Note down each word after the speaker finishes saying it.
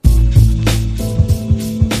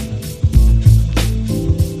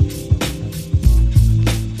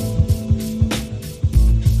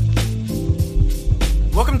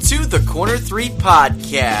Corner 3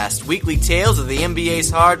 Podcast, weekly tales of the NBA's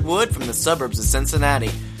hardwood from the suburbs of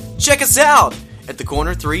Cincinnati. Check us out at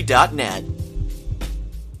thecorner3.net.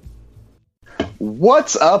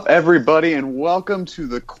 What's up, everybody, and welcome to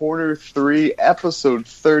the Corner 3, episode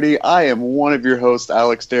 30. I am one of your hosts,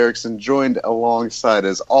 Alex Derrickson, joined alongside,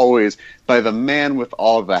 as always, by the man with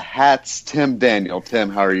all the hats, Tim Daniel. Tim,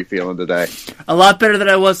 how are you feeling today? A lot better than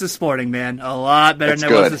I was this morning, man. A lot better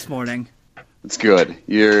than I was this morning. It's good.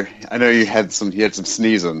 I know you had some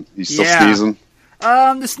sneezing. You still sneezing?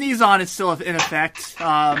 The sneeze on is still in effect. Would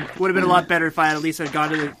have been a lot better if I had at least had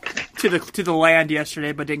gone to the land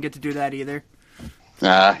yesterday, but didn't get to do that either.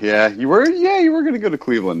 You were going to go to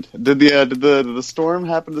Cleveland. Did the storm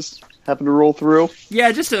happen to roll through?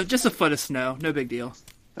 Yeah, just a foot of snow. No big deal.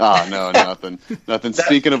 Oh, no, nothing.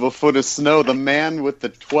 Speaking of a foot of snow, the man with the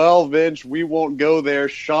 12-inch, we won't go there,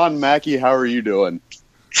 Sean Mackey, how are you doing?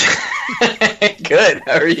 Good.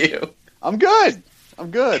 How are you? I'm good.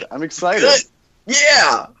 I'm excited. Good.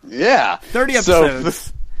 Yeah. 30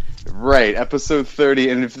 episodes. Right, episode 30.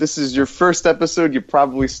 And if this is your first episode, you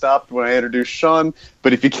probably stopped when I introduced Sean.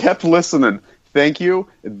 But if you kept listening, thank you.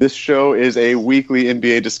 This show is a weekly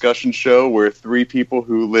NBA discussion show where three people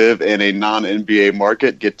who live in a non-NBA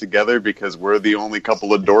market get together because we're the only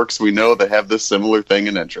couple of dorks we know that have this similar thing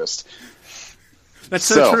in interest. That's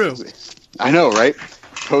so true. I know, right?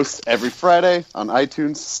 Post every Friday on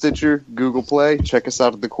iTunes, Stitcher, Google Play. Check us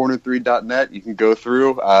out at thecorner3.net. You can go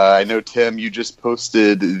through. I know, Tim, you just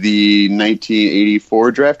posted the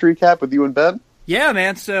 1984 draft recap with you and Ben. Yeah,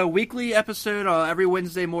 man. So weekly episode every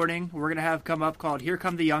Wednesday morning. We're going to have come up called Here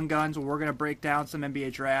Come the Young Guns, where we're going to break down some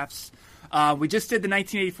NBA drafts. We just did the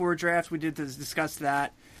 1984 draft. We did discuss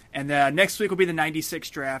that. And next week will be the 96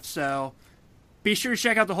 draft. So be sure to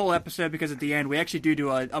check out the whole episode because at the end we actually do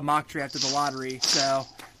a mock draft of the lottery. So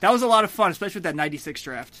that was a lot of fun, especially with that 96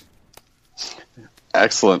 draft.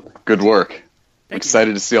 Excellent. Good work. I'm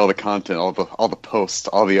excited to see all the content, all the posts,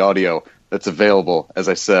 all the audio that's available, as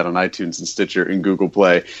I said, on iTunes and Stitcher and Google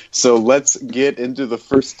Play. So let's get into the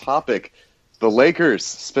first topic. The Lakers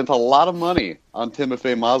spent a lot of money on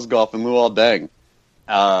Timofey Mozgov and Luol Deng.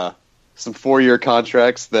 Some 4-year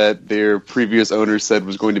contracts that their previous owners said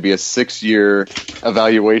was going to be a 6-year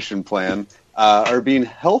evaluation plan are being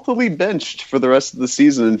healthily benched for the rest of the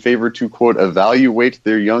season in favor to, quote, evaluate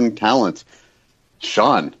their young talent.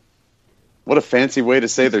 Sean, what a fancy way to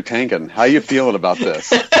say they're tanking. How you feeling about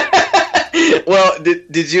this? Well,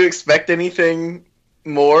 did you expect anything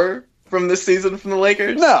more from this season from the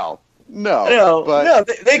Lakers? No. But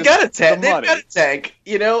they got to tank. They've got to tank.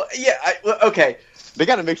 You know, okay. They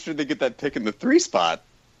got to make sure they get that pick in the 3 spot.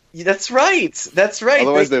 That's right.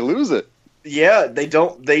 Otherwise, they lose it. Yeah, they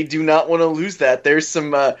don't. They do not want to lose that. There's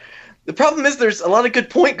some. The problem is there's a lot of good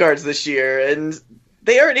point guards this year, and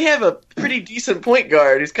they already have a pretty decent point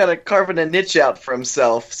guard who's kind of carving a niche out for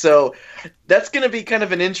himself. So that's going to be kind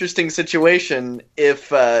of an interesting situation if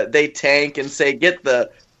they tank and say get the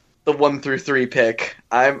 1 through 3 pick.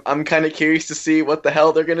 I'm kind of curious to see what the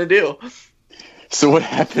hell they're going to do. So what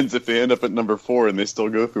happens if they end up at number 4 and they still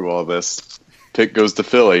go through all this? Pick goes to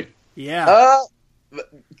Philly. Yeah.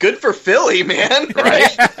 Good for Philly, man.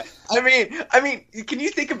 Right? I mean, can you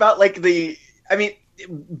think about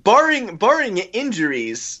barring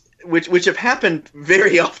injuries, which have happened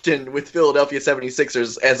very often with Philadelphia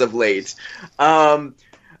 76ers as of late.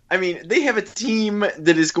 They have a team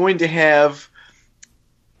that is going to have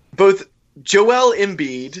both Joel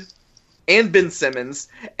Embiid and Ben Simmons,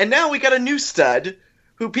 and now we got a new stud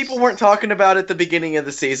who people weren't talking about at the beginning of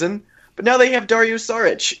the season, but now they have Dario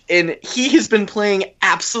Saric, and he has been playing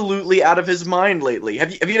absolutely out of his mind lately.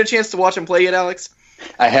 Have you had a chance to watch him play yet, Alex?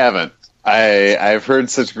 I haven't. I've heard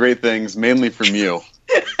such great things, mainly from you.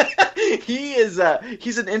 He's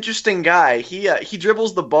an interesting guy. He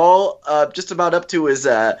dribbles the ball just about up to his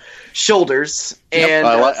shoulders,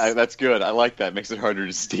 and that's good. I like that. Makes it harder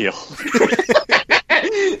to steal.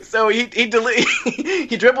 So he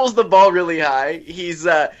dribbles the ball really high. He's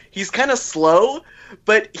kind of slow,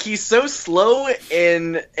 but he's so slow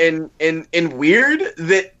and weird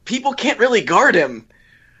that people can't really guard him.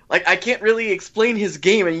 Like, I can't really explain his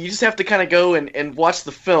game, and you just have to kind of go and watch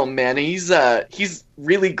the film, man. He's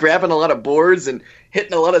really grabbing a lot of boards and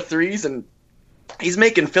hitting a lot of threes, and he's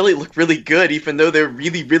making Philly look really good, even though they're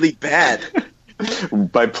really, really bad.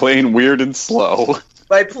 By playing weird and slow.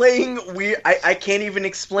 By playing weird, I can't even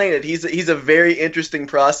explain it. He's a very interesting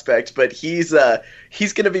prospect, but he's going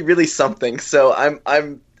to be really something. So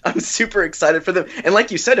I'm super excited for them. And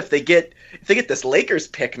like you said, if they get this Lakers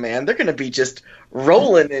pick, man, they're going to be just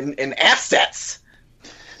rolling in assets.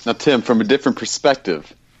 Now, Tim, from a different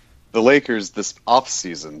perspective, the Lakers this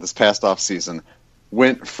past offseason,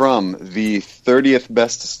 went from the 30th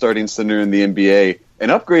best starting center in the NBA and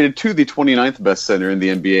upgraded to the 29th best center in the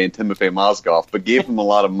NBA in Timofey Mozgov, but gave him a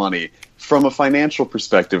lot of money. From a financial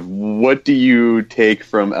perspective, what do you take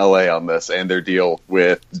from LA on this and their deal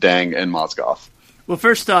with Deng and Mozgov? Well,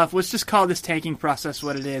 first off, let's just call this tanking process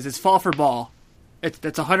what it is. It's fall for ball. That's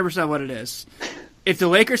 100% what it is. If the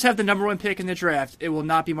Lakers have the number 1 pick in the draft, it will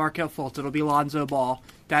not be Markelle Fultz. It'll be Lonzo Ball.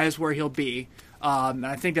 That is where he'll be. And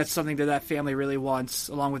I think that's something that family really wants,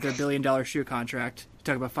 along with their $1 billion shoe contract. You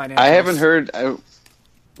talk about financials. I haven't heard...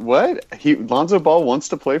 what? Lonzo Ball wants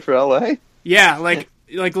to play for LA? Yeah, well,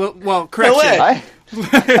 correction. No way. I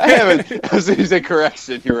haven't... I was going to say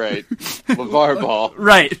correction. You're right. LeVar Ball.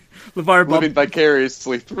 Right. LeVar Ball. Living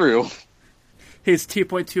vicariously through. His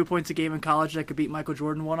 2.2 points a game in college that could beat Michael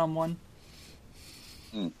Jordan one-on-one.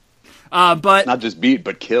 But not just beat,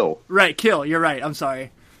 but kill. Right, kill. You're right. I'm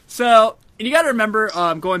sorry. So, and you got to remember,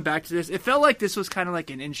 going back to this, it felt like this was kind of like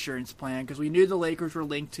an insurance plan because we knew the Lakers were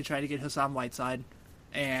linked to try to get Hassan Whiteside,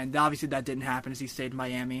 and obviously that didn't happen as he stayed in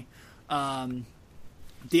Miami.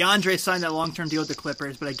 DeAndre signed that long-term deal with the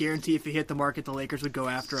Clippers, but I guarantee if he hit the market, the Lakers would go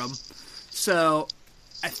after him. So,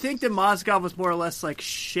 I think that Mozgov was more or less like,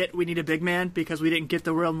 shit, we need a big man because we didn't get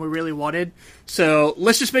the one we really wanted. So,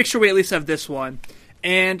 let's just make sure we at least have this one.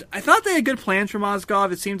 And I thought they had good plans for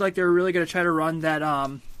Mozgov. It seemed like they were really going to try to run that,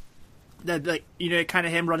 kind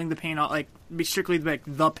of him running the paint, like be strictly like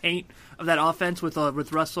the paint of that offense with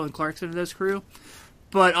Russell and Clarkson and this crew.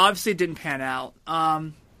 But obviously it didn't pan out.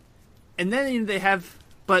 And then they have,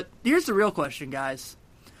 but here's the real question, guys.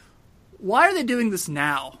 Why are they doing this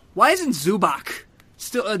now? Why isn't Zubac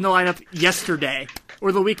still in the lineup yesterday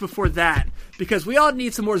or the week before that? Because we all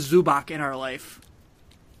need some more Zubac in our life.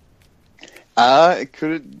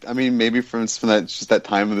 Maybe from that just that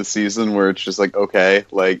time of the season where it's just like, okay,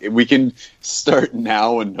 like we can start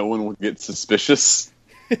now and no one will get suspicious.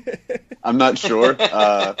 I'm not sure.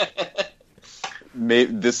 Maybe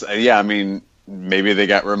they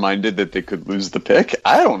got reminded that they could lose the pick.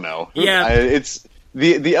 I don't know. Yeah, it's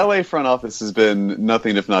the LA front office has been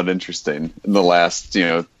nothing if not interesting in the last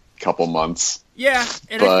couple months. Yeah,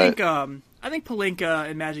 and I think Pelinka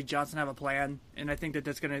and Magic Johnson have a plan, and I think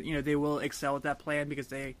that's going to, they will excel at that plan because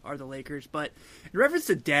they are the Lakers. But in reference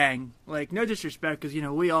to Deng, like, no disrespect, because,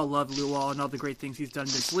 we all love Luol and all the great things he's done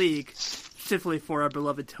in this league, specifically for our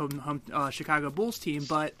beloved Chicago Bulls team,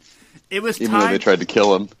 but it was Even though they tried to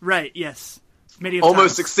kill him. Right, yes. Many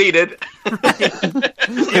almost succeeded.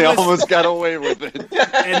 They almost got away with it.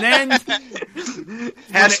 And then...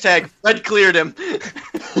 Hashtag Fred cleared him.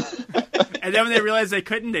 And then when they realized they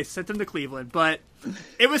couldn't, they sent him to Cleveland. But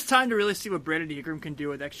it was time to really see what Brandon Ingram can do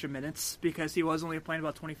with extra minutes because he was only playing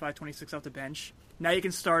about 25, 26 off the bench. Now you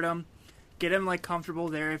can start him, get him comfortable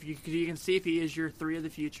there. If you can see if he is your 3 of the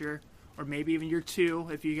future, or maybe even your 2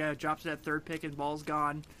 if you drop to that 3rd pick and ball's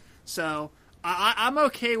gone. So I'm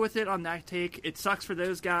okay with it on that take. It sucks for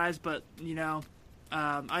those guys, but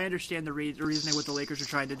I understand the reasoning what the Lakers are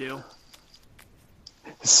trying to do.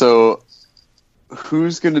 So,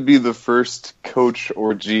 who's going to be the first coach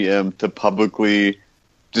or GM to publicly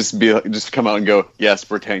just come out and go, yes,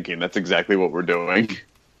 we're tanking. That's exactly what we're doing.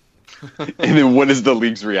 And then what is the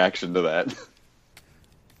league's reaction to that?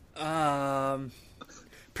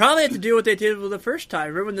 Probably have to do what they did the first time.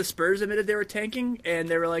 Remember when the Spurs admitted they were tanking and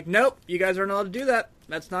they were like, nope, you guys aren't allowed to do that.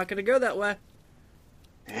 That's not going to go that way.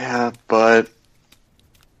 Yeah, but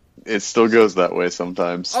it still goes that way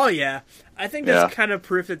sometimes. Oh, yeah. I think that's kind of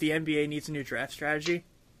proof that the NBA needs a new draft strategy.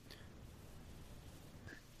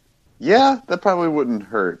 Yeah, that probably wouldn't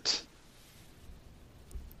hurt.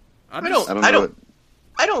 I don't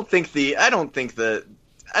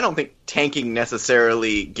think tanking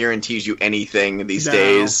necessarily guarantees you anything these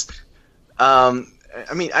days. Some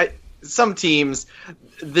teams,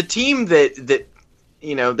 the team that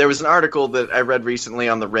there was an article that I read recently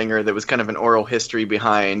on The Ringer that was kind of an oral history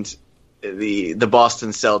behind the Boston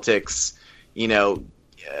Celtics,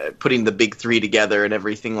 putting the big 3 together and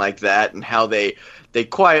everything like that, and how they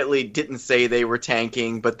quietly didn't say they were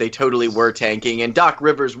tanking, but they totally were tanking. And Doc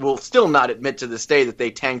Rivers will still not admit to this day that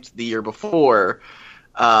they tanked the year before.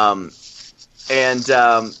 They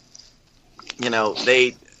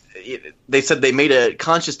said they made a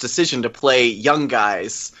conscious decision to play young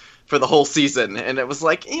guys for the whole season, and it was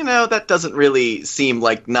like, that doesn't really seem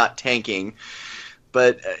like not tanking.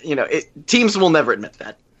 But teams will never admit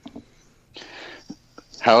that.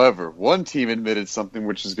 However, one team admitted something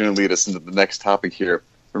which is going to lead us into the next topic here.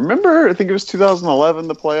 Remember, I think it was 2011,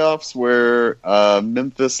 the playoffs, where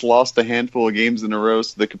Memphis lost a handful of games in a row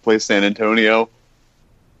so they could play San Antonio?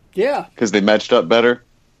 Yeah. Because they matched up better?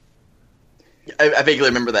 I vaguely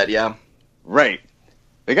remember that. Yeah. Right.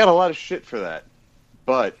 They got a lot of shit for that,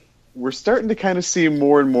 but we're starting to kind of see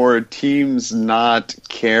more and more teams not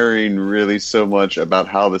caring really so much about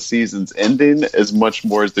how the season's ending as much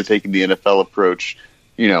more as they're taking the NFL approach,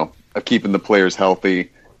 of keeping the players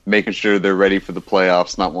healthy, making sure they're ready for the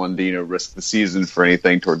playoffs, not wanting to, risk the season for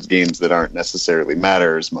anything towards games that aren't necessarily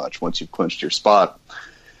matter as much once you've clinched your spot.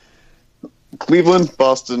 Cleveland,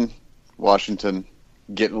 Boston, Washington,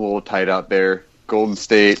 getting a little tight out there. Golden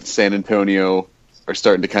State, San Antonio are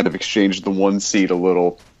starting to kind of exchange the one seed a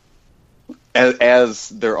little, as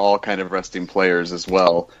they're all kind of resting players as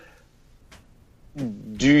well.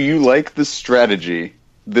 Do you like the strategy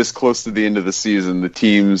this close to the end of the season, the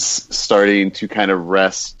teams starting to kind of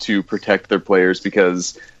rest to protect their players?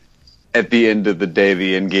 Because at the end of the day,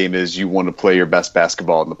 the end game is you want to play your best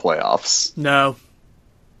basketball in the playoffs. No.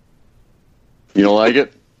 You don't like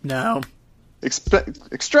it? No.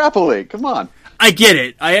 Extrapolate. Come on. I get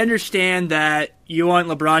it. I understand that you want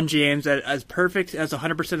LeBron James as perfect as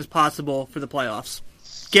 100% as possible for the playoffs.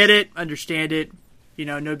 Get it. Understand it.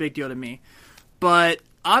 No big deal to me. But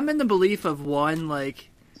I'm in the belief of I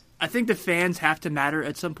think the fans have to matter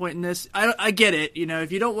at some point in this. I get it.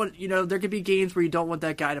 If you don't want, there could be games where you don't want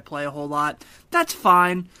that guy to play a whole lot. That's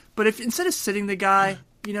fine. But if instead of sitting the guy,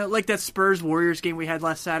 like that Spurs-Warriors game we had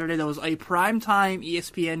last Saturday, that was a primetime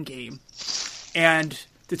ESPN game. And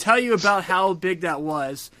to tell you about how big that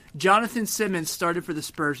was, Jonathan Simmons started for the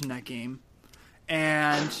Spurs in that game.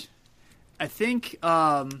 And I think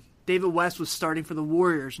David West was starting for the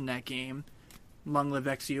Warriors in that game. Long live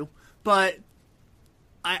XU. But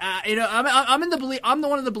I'm in the belief. I'm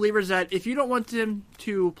one of the believers that if you don't want him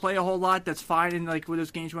to play a whole lot, that's fine. And with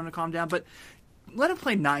those games, you want to calm down. But let him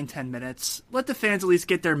play 9-10 minutes. Let the fans at least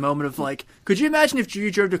get their moment of could you imagine if you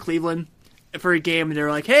drove to Cleveland for a game and they were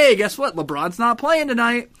like, hey, guess what? LeBron's not playing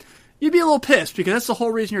tonight. You'd be a little pissed because that's the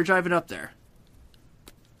whole reason you're driving up there.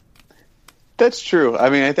 That's true. I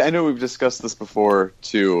mean, I know we've discussed this before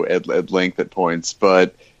too at length at points,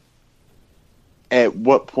 but at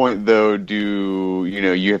what point though do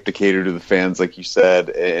you have to cater to the fans, like you said,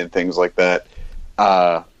 and things like that?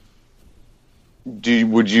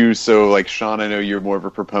 Would you Sean? I know you're more of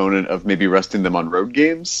a proponent of maybe resting them on road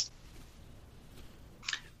games.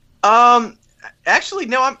 Actually,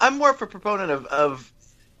 no. I'm more of a proponent of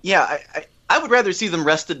I would rather see them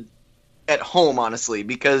rested at home, honestly,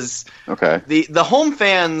 because the home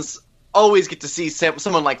fans always get to see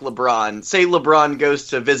someone like LeBron. Say LeBron goes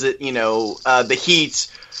to visit, the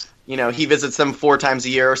Heat. He visits them 4 times a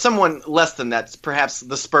year, or someone less than that, perhaps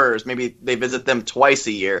the Spurs. Maybe they visit them twice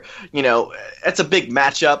a year. That's a big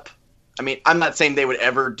matchup. I mean, I'm not saying they would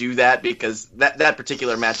ever do that because that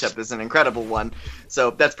particular matchup is an incredible one.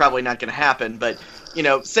 So that's probably not going to happen. But,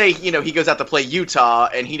 say, he goes out to play Utah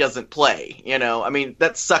and he doesn't play. I mean,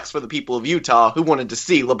 that sucks for the people of Utah who wanted to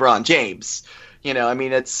see LeBron James. I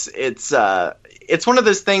mean, it's one of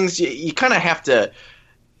those things you kind of have to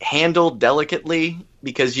handle delicately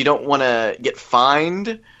because you don't want to get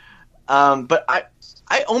fined. But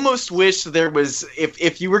I almost wish there was,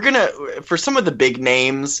 if you were going to, for some of the big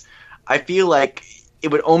names, I feel like it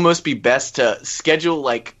would almost be best to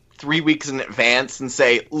schedule 3 weeks in advance and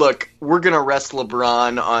say, look, we're going to rest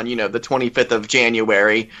LeBron on, the 25th of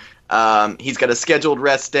January. He's got a scheduled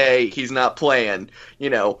rest day. He's not playing,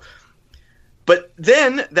 But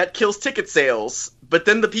then that kills ticket sales. But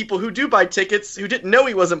then the people who do buy tickets who didn't know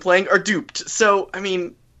he wasn't playing are duped. So, I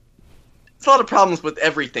mean, it's a lot of problems with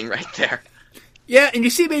everything right there. Yeah, and you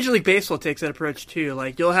see Major League Baseball takes that approach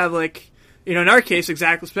too. You'll have in our case,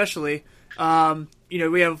 especially,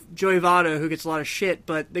 we have Joey Votto who gets a lot of shit,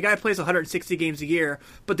 but the guy plays 160 games a year.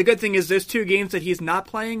 But the good thing is those 2 games that he's not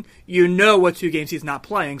playing, what 2 games he's not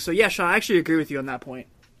playing. So yeah, Sean, I actually agree with you on that point.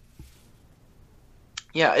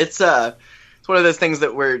 Yeah, it's one of those things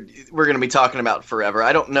that we're going to be talking about forever.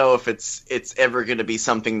 I don't know if it's ever going to be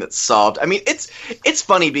something that's solved. I mean, it's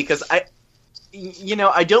funny because I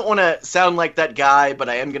don't want to sound like that guy, but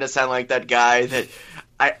I am going to sound like that guy that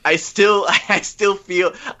I still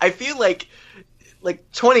feel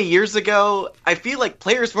like 20 years ago, I feel like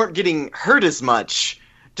players weren't getting hurt as much.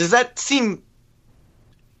 Does that seem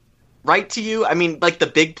right to you? I mean,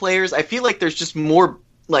 the big players, I feel like there's just more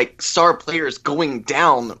star players going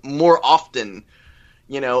down more often,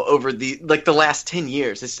 over the last 10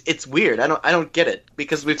 years. It's weird. I don't get it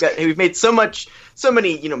because we've made so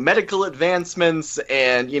many medical advancements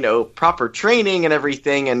and proper training and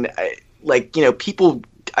everything, and people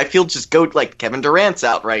I feel just go Kevin Durant's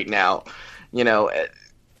out right now. What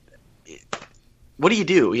do you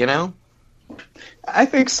do? I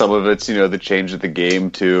think some of it's, the change of the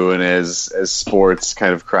game too, and as sports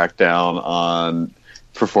kind of crack down on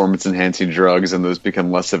performance enhancing drugs and those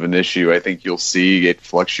become less of an issue, I think you'll see it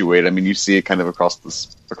fluctuate. I mean, you see it kind of across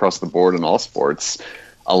the board in all sports.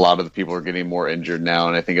 A lot of the people are getting more injured now,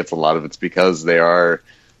 and I think a lot of it's because they are,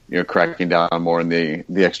 cracking down more on the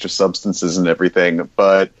extra substances and everything.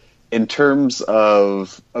 But in terms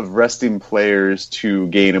of resting players to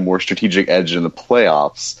gain a more strategic edge in the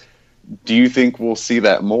playoffs, do you think we'll see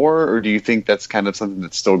that more, or do you think that's kind of something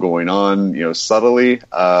that's still going on, subtly?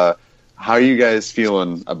 How are you guys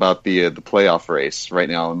feeling about the playoff race right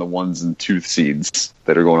now and the 1s and 2 seeds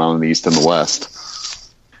that are going on in the East and the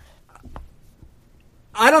West?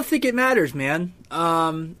 I don't think it matters, man.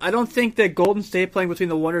 I don't think that Golden State playing between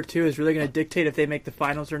the 1 or 2 is really going to dictate if they make the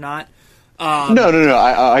finals or not. No.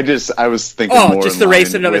 I was thinking more just in the line race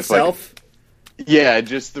in and of with, itself. Yeah,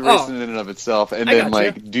 just the race in and of itself, and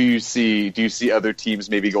then do you see other teams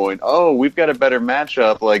maybe going, oh, we've got a better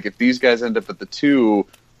matchup? Like if these guys end up at the 2,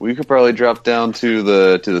 we could probably drop down to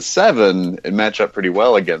the 7 and match up pretty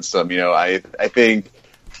well against them. I think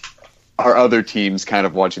are other teams kind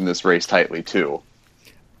of watching this race tightly too?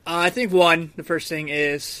 I think the first thing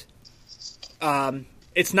is,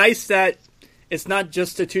 it's nice that it's not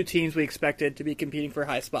just the 2 teams we expected to be competing for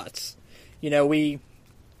high spots.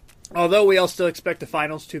 Although we all still expect the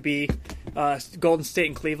finals to be Golden State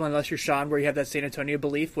and Cleveland, unless you're Sean, where you have that San Antonio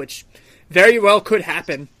belief, which very well could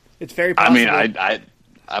happen. It's very possible. I mean,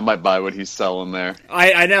 I might buy what he's selling there.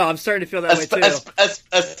 I know. I'm starting to feel that way, too.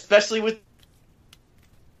 Especially with...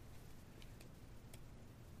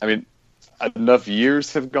 I mean, enough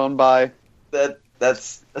years have gone by.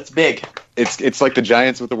 That's big. It's like the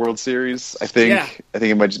Giants with the World Series. I think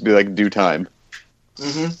it might just be like due time.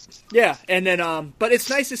 Mm-hmm. Yeah, and then but it's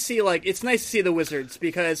nice to see the Wizards,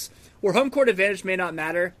 because where home court advantage may not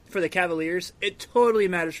matter for the Cavaliers, it totally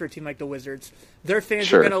matters for a team like the Wizards. Their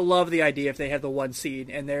fans are going to love the idea if they have the 1 seed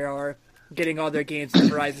and they are getting all their games at the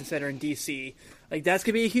Verizon Center in DC. Like that's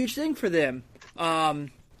going to be a huge thing for them.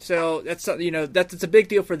 So that's that's a big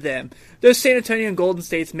deal for them. Those San Antonio and Golden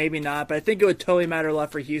States maybe not, but I think it would totally matter a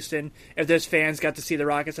lot for Houston if those fans got to see the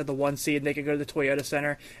Rockets at the 1 seed and they could go to the Toyota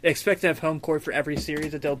Center and expect to have home court for every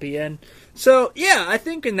series that they'll be in. So yeah, I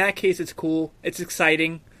think in that case it's cool. It's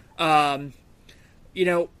exciting. The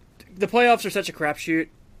playoffs are such a crapshoot,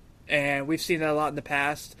 and we've seen that a lot in the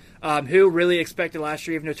past. Who really expected last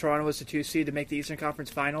year, even though Toronto was the 2 seed, to make the Eastern Conference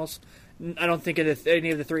Finals? I don't think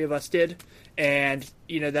any of the 3 of us did, and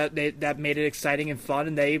that made it exciting and fun.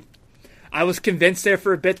 And I was convinced there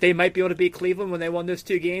for a bit they might be able to beat Cleveland when they won those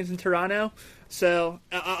 2 games in Toronto. So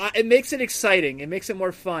it makes it exciting. It makes it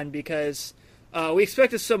more fun because we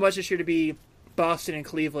expected so much this year to be Boston and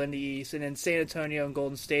Cleveland in the East, and then San Antonio and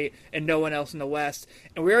Golden State, and no one else in the West.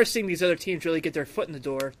 And we are seeing these other teams really get their foot in the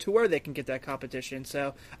door to where they can get that competition.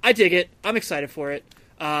 So I dig it. I'm excited for it.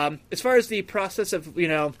 As far as the process of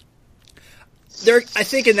I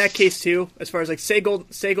think in that case too, as far as like say Golden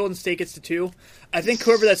State gets to 2, I think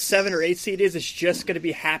whoever that 7 or 8 seed is just going to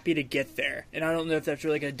be happy to get there, and I don't know if that's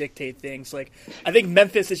really going to dictate things. Like I think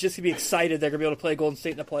Memphis is just going to be excited they're going to be able to play Golden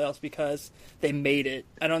State in the playoffs because they made it.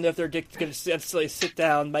 I don't know if they're going to necessarily sit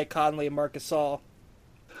down Mike Conley and Marc Gasol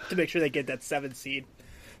to make sure they get that 7 seed.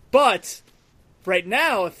 But right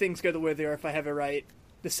now, if things go the way they are, if I have it right,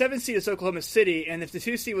 the 7 seed is Oklahoma City, and if the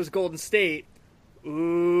 2 seed was Golden State.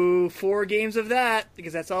 Ooh, 4 games of that,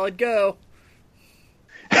 because that's all I'd go.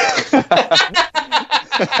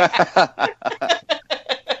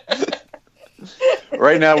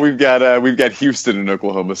 Right now we've got Houston and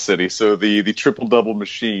Oklahoma City, so the triple double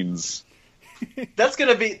machines. That's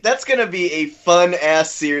gonna be a fun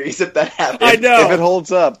ass series if that happens. I know. If it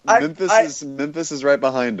holds up, Memphis is right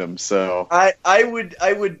behind them. So I would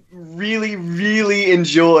really, really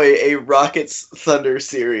enjoy a Rockets Thunder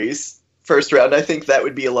series. First round, I think that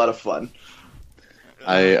would be a lot of fun.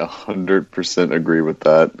 I 100% agree with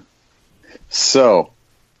that. So,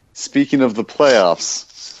 speaking of the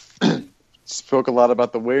playoffs, spoke a lot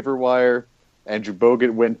about the waiver wire. Andrew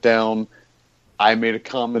Bogut went down. I made a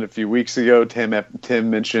comment a few weeks ago. Tim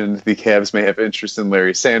mentioned the Cavs may have interest in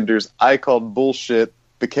Larry Sanders. I called bullshit.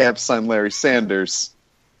 The Cavs signed Larry Sanders.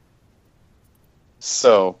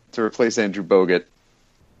 So, to replace Andrew Bogut,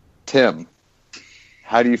 Tim,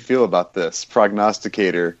 how do you feel about this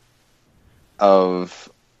prognosticator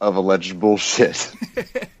of alleged bullshit?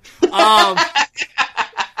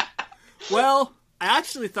 Well, I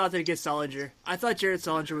actually thought they'd get Sullinger. I thought Jared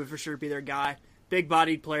Sullinger would for sure be their guy.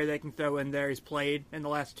 Big-bodied player they can throw in there. He's played in the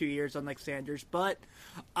last 2 years, unlike Sanders. But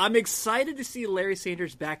I'm excited to see Larry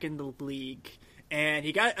Sanders back in the league. and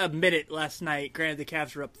he got a minute last night. Granted, the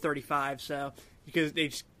Cavs were up 35, so because they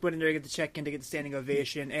just went in there to get the check-in to get the standing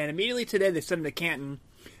ovation, and immediately today they sent him to Canton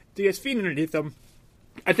to get his feet underneath him.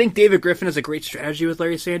 I think David Griffin has a great strategy with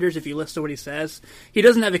Larry Sanders. If you listen to what he says, he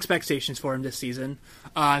doesn't have expectations for him this season.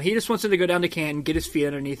 He just wants him to go down to Canton, get his feet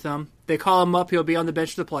underneath him. They call him up; he'll be on the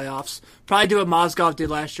bench for the playoffs. Probably do what Mozgov did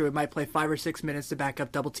last year. We might play 5 or 6 minutes to back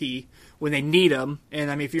up Double T when they need him.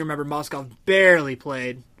 And I mean, if you remember, Mozgov barely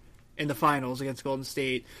played in the finals against Golden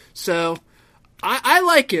State. So I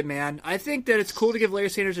like it, man. I think that it's cool to give Larry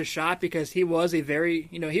Sanders a shot because he was he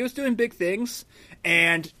was doing big things.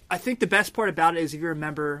 And I think the best part about it is, if you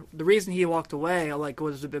remember, the reason he walked away,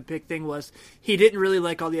 was a big thing, was he didn't really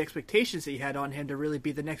like all the expectations that he had on him to really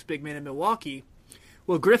be the next big man in Milwaukee.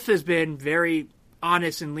 Well, Griff has been very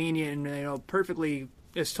honest and lenient and, perfectly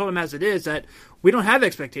has told him as it is that we don't have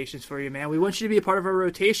expectations for you, man. We want you to be a part of our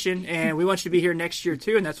rotation, and we want you to be here next year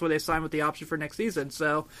too, and that's why they signed with the option for next season.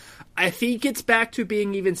 So if he gets back to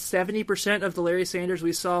being even 70% of the Larry Sanders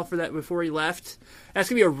we saw for that before he left, that's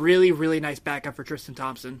going to be a really, really nice backup for Tristan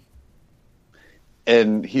Thompson.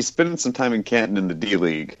 And he's spending some time in Canton in the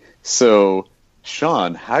D-League. So,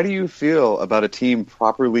 Sean, how do you feel about a team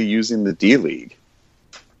properly using the D-League?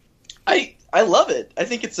 I love it. I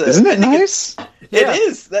think it's Isn't it nice? It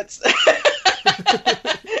is. That's.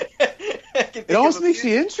 It almost makes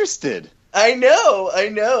you interested. I know. I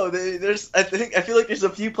feel like there's a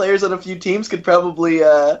few players on a few teams could probably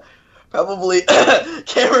Cameron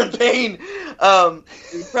Payne, probably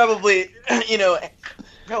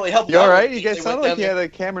help. You all right? You guys sound like you had a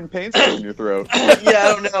Cameron Payne stuck in your throat. Yeah,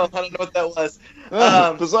 I don't know what that was.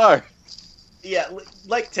 Bizarre. Yeah,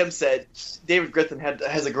 like Tim said, David Griffin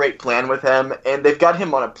has a great plan with him, and they've got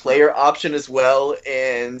him on a player option as well.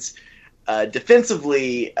 And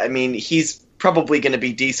defensively, I mean, he's probably going to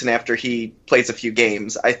be decent after he plays a few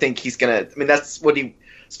games. I think he's going to. I mean, that's what he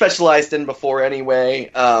specialized in before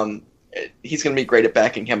anyway. He's going to be great at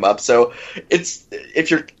backing him up. So it's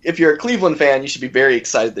if you're a Cleveland fan, you should be very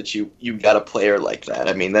excited that you got a player like that.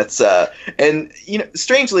 I mean, that's and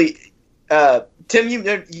strangely. Tim,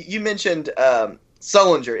 you mentioned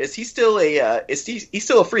Sullinger. Is he still he's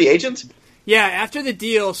still a free agent? Yeah, after the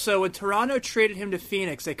deal. So when Toronto traded him to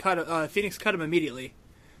Phoenix, Phoenix cut him immediately.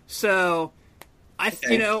 So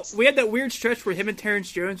we had that weird stretch where him and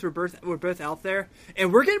Terrence Jones were both out there,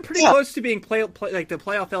 and we're getting pretty close to being like the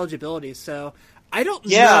playoff eligibility. So I don't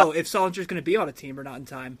know if Sullinger's going to be on a team or not in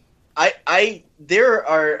time. There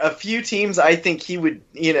are a few teams I think he would,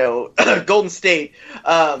 Golden State.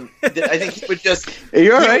 I think he would just. Hey,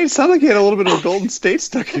 you're all right. It sounded like you had a little bit of Golden State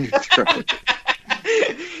stuck in your throat.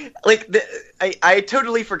 I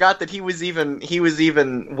totally forgot that he was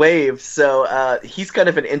even waived. So he's kind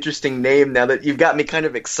of an interesting name now that you've got me kind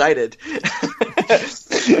of excited.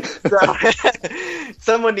 So,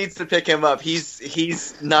 someone needs to pick him up.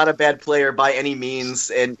 He's not a bad player by any means,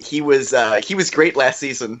 and he was great last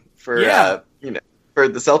season for for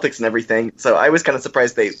the Celtics and everything. So I was kind of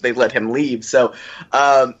surprised they let him leave. So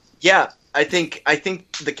I think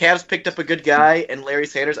the Cavs picked up a good guy, and Larry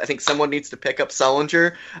Sanders. I think someone needs to pick up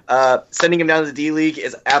Sullinger. Sending him down to the D League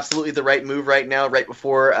is absolutely the right move right now, right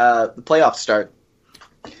before the playoffs start.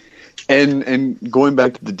 And going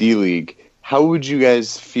back to the D League, how would you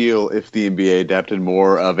guys feel if the NBA adapted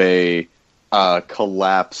more of a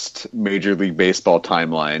collapsed Major League Baseball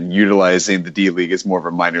timeline, utilizing the D League as more of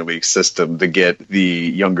a minor league system to get the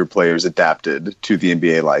younger players adapted to the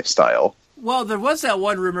NBA lifestyle? Well, there was that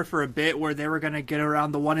one rumor for a bit where they were going to get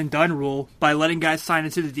around the one-and-done rule by letting guys sign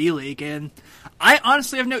into the D-League, and I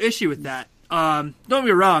honestly have no issue with that. Don't get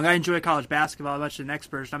me wrong, I enjoy college basketball. I'm much an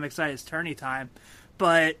expert, and I'm excited it's tourney time.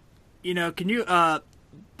 But,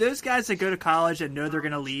 those guys that go to college and know they're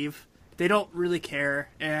going to leave, they don't really care.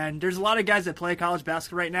 And there's a lot of guys that play college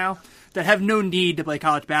basketball right now that have no need to play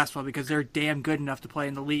college basketball because they're damn good enough to play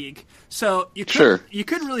in the league. So you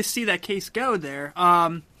couldn't really see that case go there.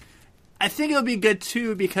 I think it'll be good,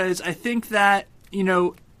 too, because I think that,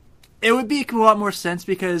 it would make a lot more sense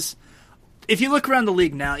because if you look around the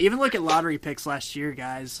league now, even look at lottery picks last year,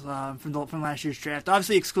 guys, from last year's draft,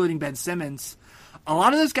 obviously excluding Ben Simmons, a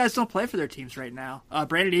lot of those guys don't play for their teams right now.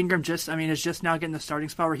 Brandon Ingram is just now getting the starting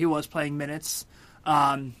spot where he was playing minutes.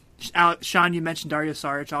 Sean, you mentioned Dario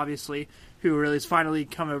Saric, obviously, who really has finally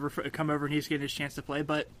come over and he's getting his chance to play,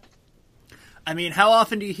 but how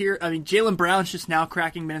often do you hear... Jaylen Brown's just now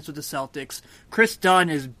cracking minutes with the Celtics. Chris Dunn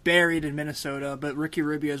is buried in Minnesota, but Ricky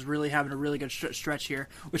Rubio is really having a really good stretch here,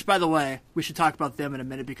 which, by the way, we should talk about them in a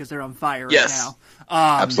minute because they're on fire right now.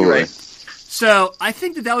 Absolutely. So I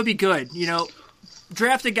think that would be good.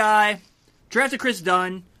 Draft a Chris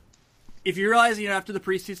Dunn, if you realize, after the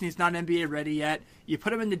preseason he's not NBA ready yet, you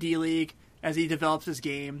put him in the D League as he develops his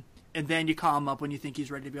game, and then you call him up when you think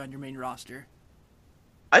he's ready to be on your main roster.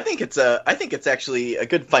 I think it's actually a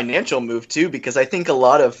good financial move too, because I think a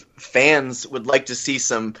lot of fans would like to see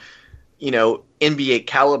some, NBA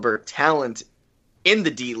caliber talent in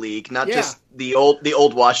the D League, not just the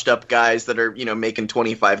old washed up guys that are, making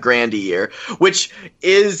 $25,000 a year, which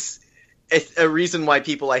is a reason why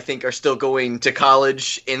people, I think, are still going to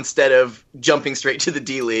college instead of jumping straight to the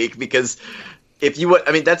D League, because that's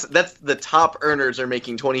the top earners are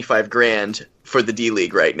making $25,000 for the D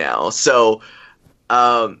League right now. So,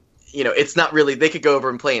 it's not really, they could go over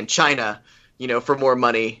and play in China, for more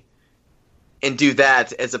money and do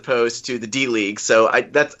that as opposed to the D League. So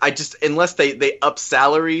unless they up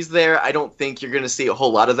salaries there, I don't think you're going to see a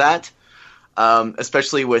whole lot of that.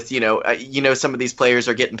 Especially with, some of these players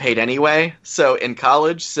are getting paid anyway. So in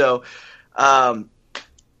college, I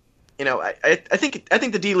think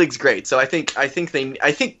the D League's great. So I think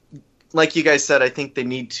like you guys said, I think they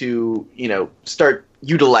need to, start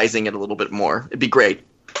utilizing it a little bit more. It'd be great.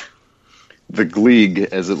 The Gleague,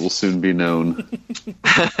 as it will soon be known.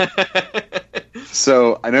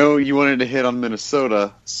 So I know you wanted to hit on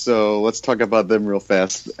Minnesota, so let's talk about them real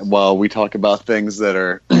fast while we talk about things that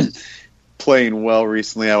are playing well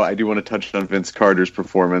recently. I do want to touch on Vince Carter's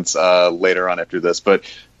performance later on after this, but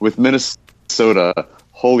with Minnesota,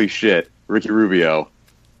 holy shit, Ricky Rubio.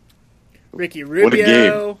 What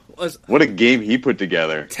a game he put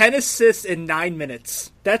together. 10 assists in 9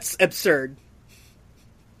 minutes. That's absurd.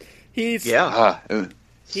 I'm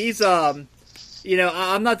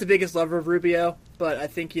not the biggest lover of Rubio, but I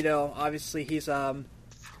think, obviously he's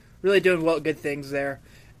really doing good things there.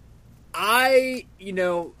 We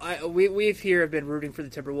here have been rooting for the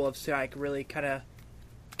Timberwolves to really kind of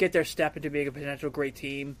get their step into being a potential great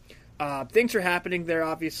team. Things are happening there,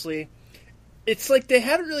 obviously. It's like they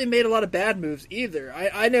haven't really made a lot of bad moves either.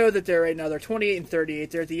 I know that they're 28-38.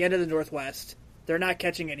 They're at the end of the Northwest. They're not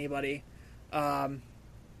catching anybody. They're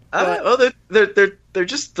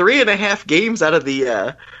just 3.5 games out of the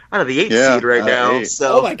 8th seed right now. 8.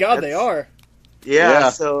 So oh my God, they are.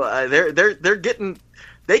 Yeah. So they're getting.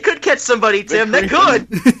 They could catch somebody, Tim. They could.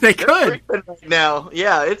 They could right now.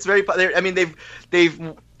 Yeah, it's very. They've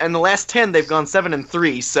in the last 10 they've gone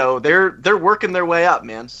 7-3. So they're working their way up,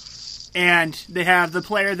 man. And they have the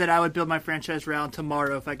player that I would build my franchise around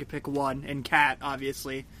tomorrow if I could pick one, and Cat,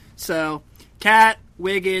 obviously. So Cat,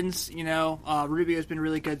 Wiggins, Rubio's been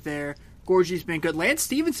really good there. Gorgie's been good. Lance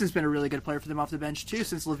Stevenson's been a really good player for them off the bench, too,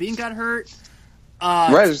 since LaVine got hurt.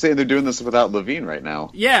 Right, I was saying they're doing this without LaVine right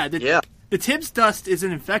now. Yeah. The Tibbs dust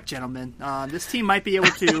isn't in effect, gentlemen. This team might be able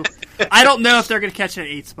to... I don't know if they're going to catch an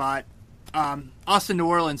 8 spot. Austin, New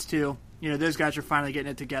Orleans, too. Those guys are finally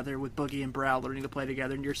getting it together with Boogie and Brow learning to play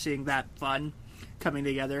together, and you're seeing that fun coming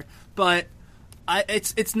together. But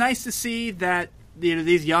it's nice to see that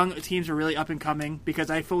these young teams are really up and coming,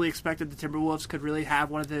 because I fully expected the Timberwolves could really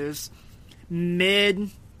have one of those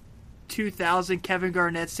mid-2000 Kevin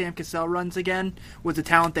Garnett, Sam Cassell runs again with the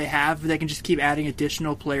talent they have. They can just keep adding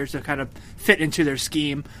additional players to kind of fit into their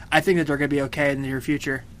scheme. I think that they're going to be okay in the near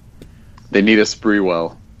future. They need a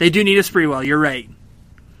Sprewell. They do need a Sprewell. You're right.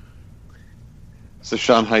 So,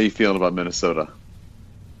 Sean, how are you feeling about Minnesota?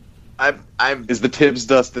 I'm. Is the Tibbs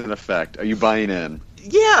dust in effect? Are you buying in?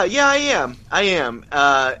 Yeah, I am.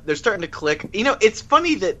 They're starting to click. It's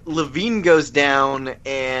funny that LaVine goes down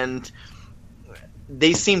and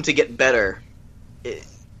they seem to get better.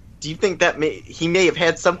 Do you think that he may have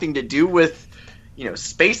had something to do with,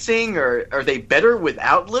 spacing, or are they better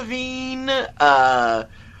without LaVine?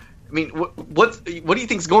 What do you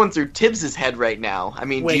think's going through Tibbs' head right now?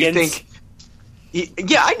 Wiggins. Do you think?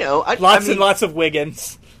 Yeah, I know. Lots of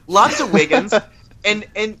Wiggins. Lots of Wiggins, and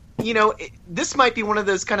this might be one of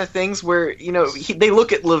those kind of things where they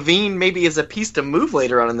look at LaVine maybe as a piece to move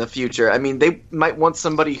later on in the future. They might want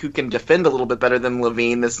somebody who can defend a little bit better than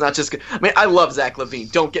LaVine. That's not just. I love Zach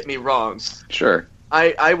LaVine. Don't get me wrong. Sure.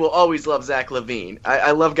 I will always love Zach LaVine.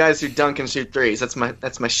 I love guys who dunk and shoot threes.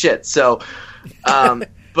 That's my shit. So, but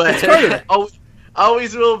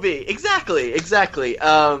always will be. Exactly.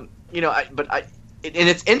 And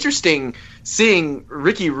it's interesting seeing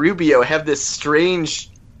Ricky Rubio have this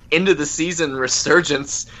strange end of the season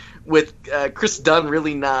resurgence with Chris Dunn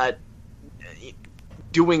really not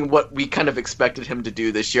doing what we kind of expected him to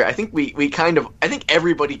do this year. I think I think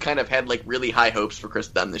everybody kind of had really high hopes for Chris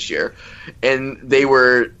Dunn this year, and they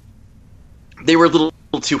were a little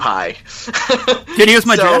too high. He was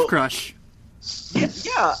my draft crush.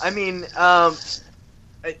 Yeah.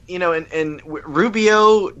 and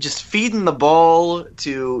Rubio just feeding the ball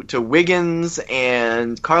to Wiggins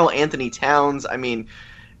and Karl Anthony Towns. I mean,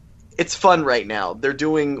 it's fun right now. They're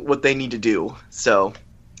doing what they need to do. So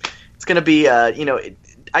it's going to be, I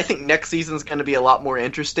think next season's going to be a lot more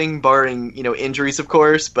interesting, barring, injuries, of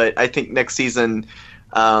course. But I think next season,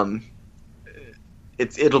 it'll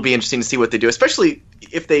be interesting to see what they do, especially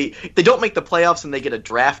if they don't make the playoffs and they get a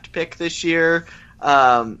draft pick this year.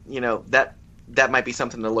 That might be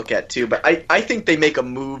something to look at too. But I think they make a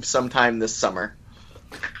move sometime this summer.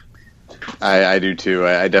 I do too.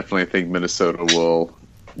 I definitely think Minnesota will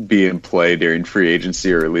be in play during free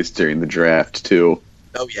agency, or at least during the draft too.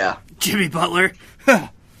 Oh yeah, Jimmy Butler. No,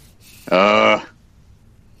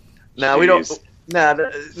 we don't.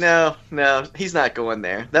 No, he's not going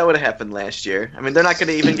there. That would have happened last year. I mean, they're not going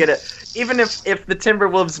to even get it. Even if the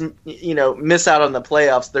Timberwolves, miss out on the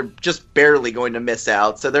playoffs, they're just barely going to miss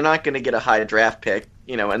out. So they're not going to get a high draft pick,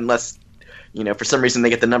 unless, for some reason they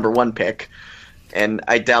get the number 1 pick. And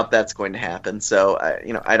I doubt that's going to happen. So,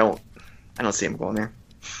 I don't see him going there.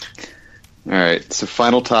 All right. So,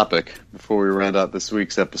 final topic before we round out this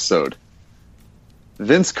week's episode.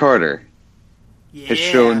 Vince Carter has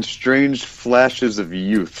shown strange flashes of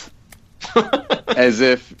youth, as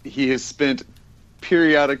if he has spent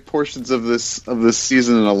periodic portions of this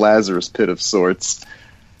season in a Lazarus pit of sorts.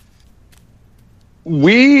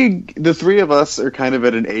 The three of us, are kind of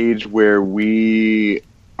at an age where we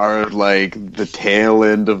are like the tail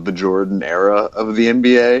end of the Jordan era of the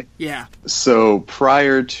NBA. Yeah. So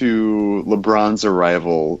prior to LeBron's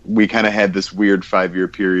arrival, we kind of had this weird 5-year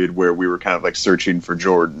period where we were kind of like searching for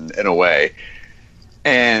Jordan in a way.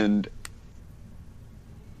 And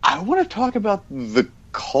I want to talk about the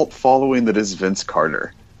cult following that is Vince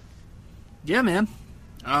Carter. Yeah, man.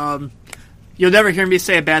 You'll never hear me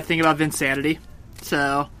say a bad thing about Vinsanity.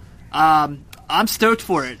 So, I'm stoked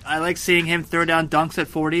for it. I like seeing him throw down dunks at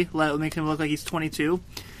 40. Make him look like he's 22.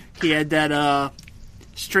 He had that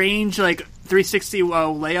strange 360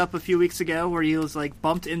 layup a few weeks ago where he was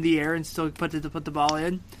bumped in the air and still put the ball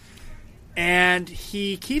in. And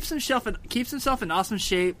he keeps himself in awesome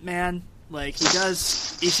shape, man. He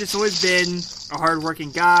does. He's just always been a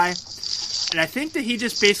hardworking guy. And I think that he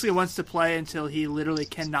just basically wants to play until he literally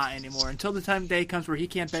cannot anymore. Until the day comes where he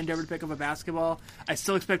can't bend over to pick up a basketball, I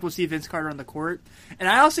still expect we'll see Vince Carter on the court. And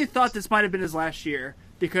I also thought this might have been his last year.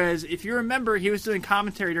 Because if you remember, he was doing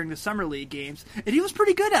commentary during the Summer League games. And he was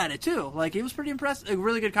pretty good at it, too. He was pretty impressive. A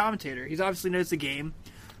really good commentator. He's obviously knows the game.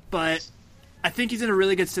 But I think he's in a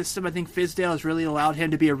really good system. I think Fizdale has really allowed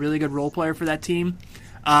him to be a really good role player for that team.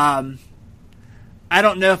 I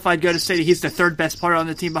don't know if I'd go to say that he's the third best player on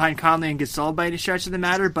the team behind Conley and Gasol by any stretch of the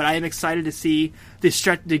matter, but I am excited to see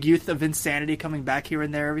the youth of Insanity coming back here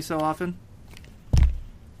and there every so often.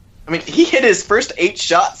 I mean, he hit his first 8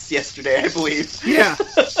 shots yesterday, I believe. Yeah.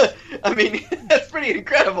 I mean, that's pretty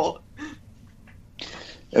incredible.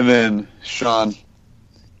 And then, Sean,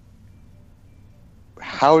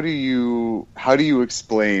 how do you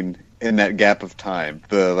explain in that gap of time,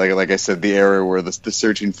 the like I said, the era where the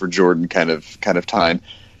searching for Jordan kind of time?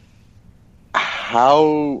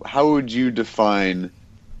 How would you define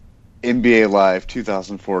NBA Live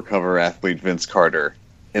 2004 cover athlete Vince Carter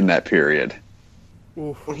in that period?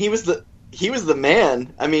 Well, he was the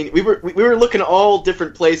man. I mean, we were looking all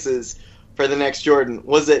different places for the next Jordan.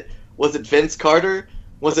 Was it Vince Carter?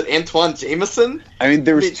 Was it Antoine Jameson? I mean,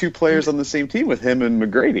 there was 2 players on the same team with him and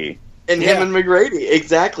McGrady. And him and McGrady,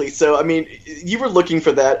 exactly. So, I mean, you were looking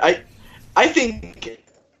for that. I think,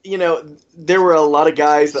 there were a lot of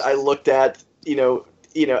guys that I looked at,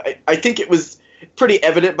 I think it was pretty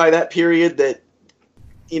evident by that period that,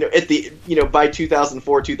 by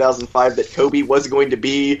 2004, 2005, that Kobe was going to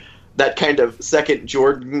be that kind of second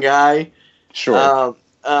Jordan guy. Sure.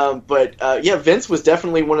 But Vince was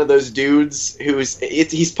definitely one of those dudes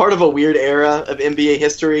he's part of a weird era of NBA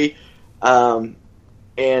history.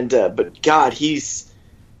 But God, he's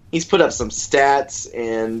put up some stats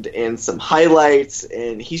and some highlights,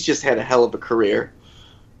 and he's just had a hell of a career.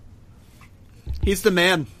 He's the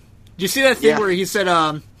man. Did you see that thing where he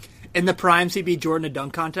said, in the primes he beat Jordan a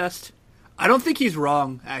dunk contest? I don't think he's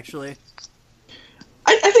wrong, actually.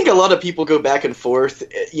 I think a lot of people go back and forth.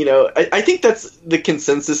 I think that's the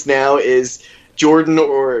consensus now is Jordan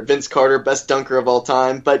or Vince Carter, best dunker of all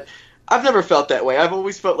time, but I've never felt that way. I've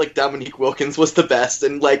always felt like Dominique Wilkins was the best,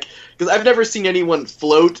 and because I've never seen anyone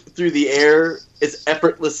float through the air as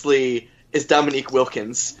effortlessly as Dominique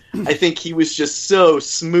Wilkins. I think he was just so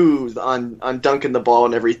smooth on dunking the ball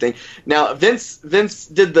and everything. Now Vince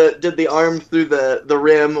did the arm through the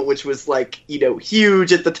rim, which was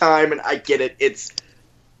huge at the time, and I get it.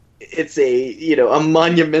 it's a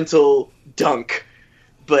monumental dunk.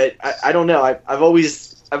 But I don't know. I've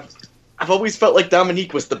always felt like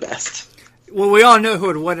Dominique was the best. Well, we all know who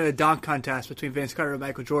would win in a dunk contest between Vince Carter and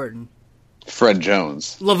Michael Jordan. Fred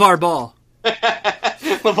Jones. LeVar Ball.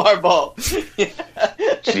 LeVar Ball.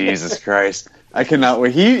 Jesus Christ. I cannot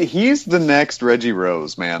wait. He's the next Reggie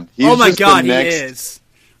Rose, man. He's oh my just God, he is.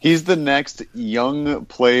 He's the next young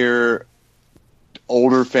player,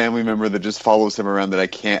 older family member that just follows him around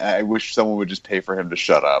that I wish someone would just pay for him to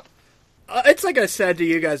shut up. It's like I said to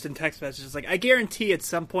you guys in text messages. Like, I guarantee at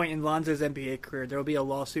some point in Lonzo's NBA career, there will be a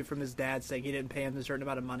lawsuit from his dad saying he didn't pay him a certain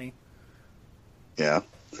amount of money. Yeah.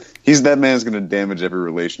 That man's going to damage every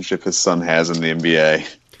relationship his son has in the NBA.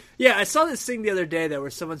 Yeah, I saw this thing the other day, though,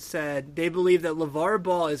 where someone said they believe that LeVar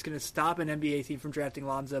Ball is going to stop an NBA team from drafting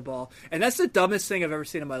Lonzo Ball. And that's the dumbest thing I've ever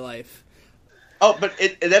seen in my life. Oh, but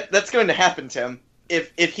that's going to happen, Tim.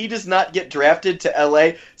 If he does not get drafted to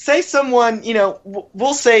LA, say someone,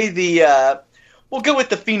 we'll say we'll go with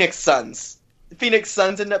the Phoenix Suns. The Phoenix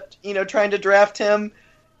Suns end up, trying to draft him.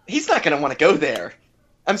 He's not going to want to go there.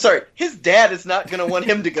 I'm sorry, his dad is not going to want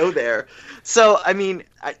him to go there. So, I mean,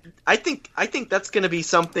 I think that's going to be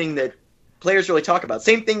something that players really talk about.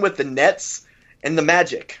 Same thing with the Nets and the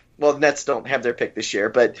Magic. Well, the Nets don't have their pick this year,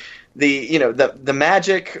 but the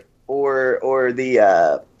Magic or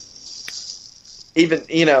the even,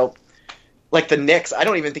 like the Knicks, I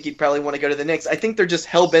don't even think he'd probably want to go to the Knicks. I think they're just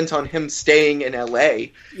hell-bent on him staying in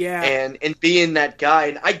L.A. Yeah. and being that guy.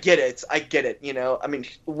 And I get it. I mean,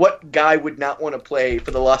 what guy would not want to play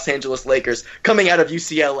for the Los Angeles Lakers coming out of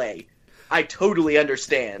UCLA? I totally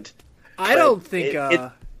understand. I don't think...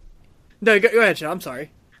 No, go ahead, Sean. I'm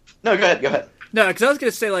sorry. No, go ahead. No, because I was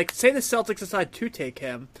going to say, like, say the Celtics decide to take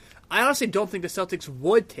him. I honestly don't think the Celtics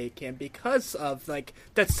would take him because of, like,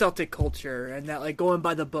 that Celtic culture and that, like, going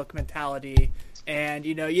by the book mentality. And,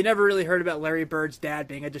 you never really heard about Larry Bird's dad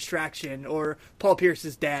being a distraction or Paul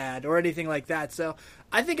Pierce's dad or anything like that. So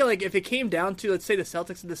I think, like, if it came down to, let's say, the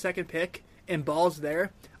Celtics in the second pick and Ball's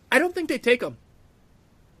there, I don't think they'd take him.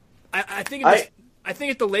 I think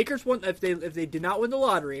if the Lakers won, if they did not win the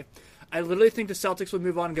lottery, I literally think the Celtics would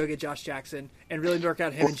move on and go get Josh Jackson and really work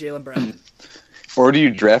out him and Jaylen Brown. Or do you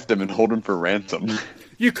draft him and hold him for ransom?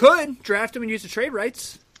 You could draft him and use the trade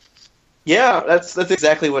rights. Yeah, that's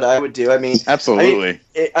exactly what I would do. I mean, absolutely.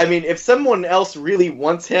 I mean, if someone else really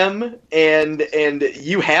wants him and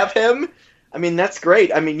you have him, I mean, that's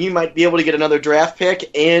great. I mean, you might be able to get another draft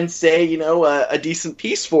pick and say, a decent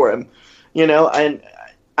piece for him. And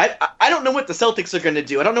I don't know what the Celtics are going to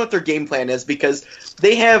do. I don't know what their game plan is because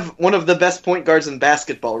they have one of the best point guards in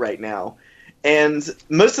basketball right now. And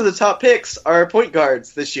most of the top picks are point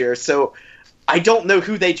guards this year, so I don't know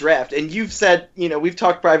who they draft. And you've said, we've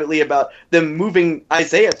talked privately about them moving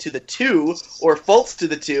Isaiah to the 2 or Fultz to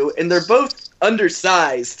the 2, and they're both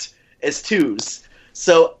undersized as 2s.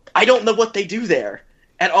 So I don't know what they do there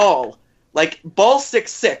at all. Like, Ball's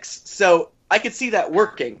 6'6", so I could see that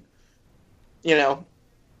working,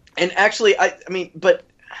 And actually, I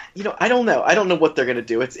don't know. I don't know what they're going to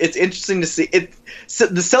do. It's interesting to see. So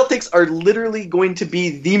the Celtics are literally going to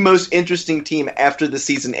be the most interesting team after the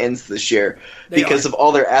season ends this year because of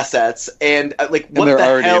all their assets and what they're the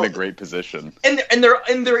already hell? in a great position. And they're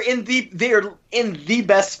in the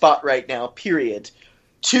best spot right now. Period.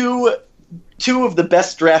 Two of the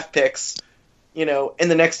best draft picks, in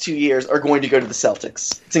the next 2 years are going to go to the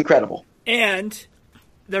Celtics. It's incredible. And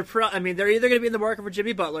they're either going to be in the market for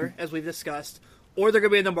Jimmy Butler, as we've discussed, or they're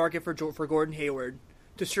going to be in the market for Gordon Hayward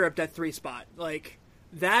to shore up that 3 spot. Like,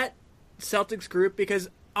 that Celtics group, because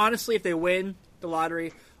honestly, if they win the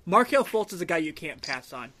lottery, Markelle Fultz is a guy you can't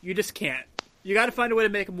pass on. You just can't. You got to find a way to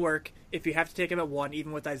make him work if you have to take him at 1,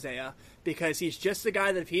 even with Isaiah, because he's just the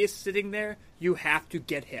guy that if he is sitting there, you have to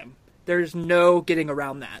get him. There's no getting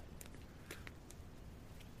around that.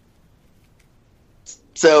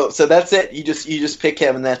 So that's it. You just pick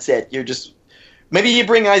him, and that's it. Maybe you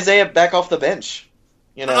bring Isaiah back off the bench.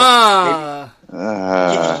 Yeah, I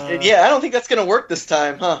don't think that's going to work this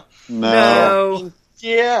time, huh? No.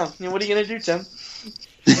 Yeah. What are you going to do, Tim?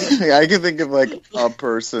 I can think of a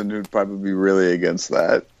person who'd probably be really against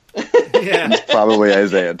that. Yeah. It's probably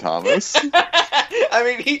Isaiah Thomas. I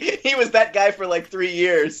mean, he was that guy for 3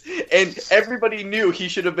 years, and everybody knew he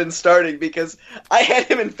should have been starting because I had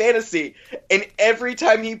him in fantasy, and every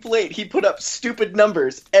time he played, he put up stupid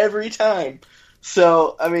numbers every time.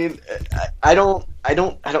 So, I mean, I don't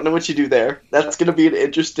know what you do there. That's going to be an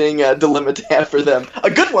interesting dilemma to have for them. A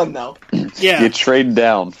good one, though. Yeah. You trade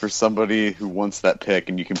down for somebody who wants that pick,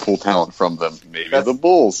 and you can pull talent from them. Maybe the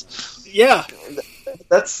Bulls. Yeah.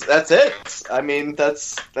 That's it. I mean,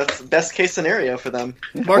 that's the best case scenario for them.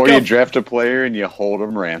 Or you draft a player and you hold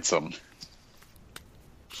them ransom.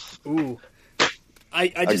 Ooh. I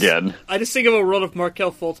just think of a world of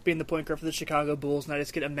Markelle Fultz being the point guard for the Chicago Bulls, and I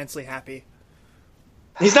just get immensely happy.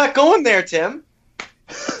 He's not going there, Tim.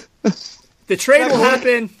 The trade will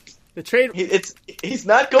happen. The trade. He's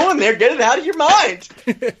not going there. Get it out of your mind.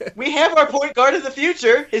 We have our point guard of the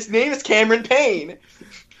future. His name is Cameron Payne.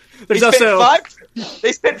 They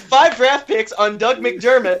spent 5 draft picks on Doug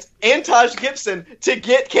McDermott and Taj Gibson to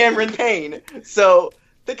get Cameron Payne. So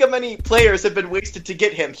think how many players have been wasted to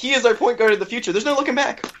get him. He is our point guard of the future. There's no looking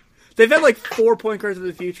back. They've had like 4 point guards of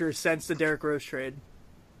the future since the Derrick Rose trade.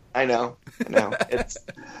 I know. It's.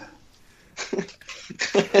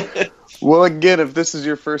 Well, again, if this is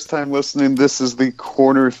your first time listening, this is the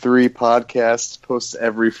Corner 3 podcast. Posts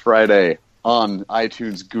every Friday on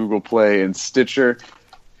iTunes, Google Play, and Stitcher.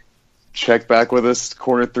 Check back with us,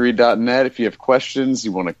 corner3.net. If you have questions,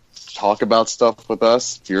 you want to talk about stuff with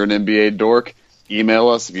us, if you're an NBA dork, email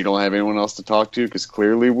us if you don't have anyone else to talk to, because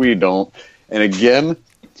clearly we don't. And again,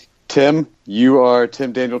 Tim, you are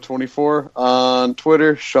Tim Daniel24 on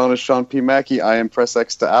Twitter. Sean is Sean P. Mackey. I am Press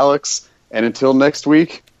X to Alex. And until next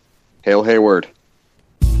week, hail Hayward.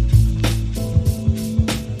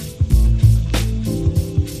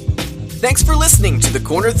 Thanks for listening to the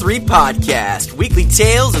Corner 3 podcast, weekly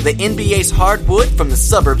tales of the NBA's hardwood from the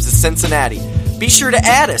suburbs of Cincinnati. Be sure to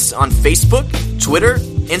add us on Facebook, Twitter,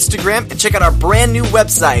 Instagram, and check out our brand new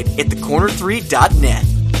website at thecorner3.net.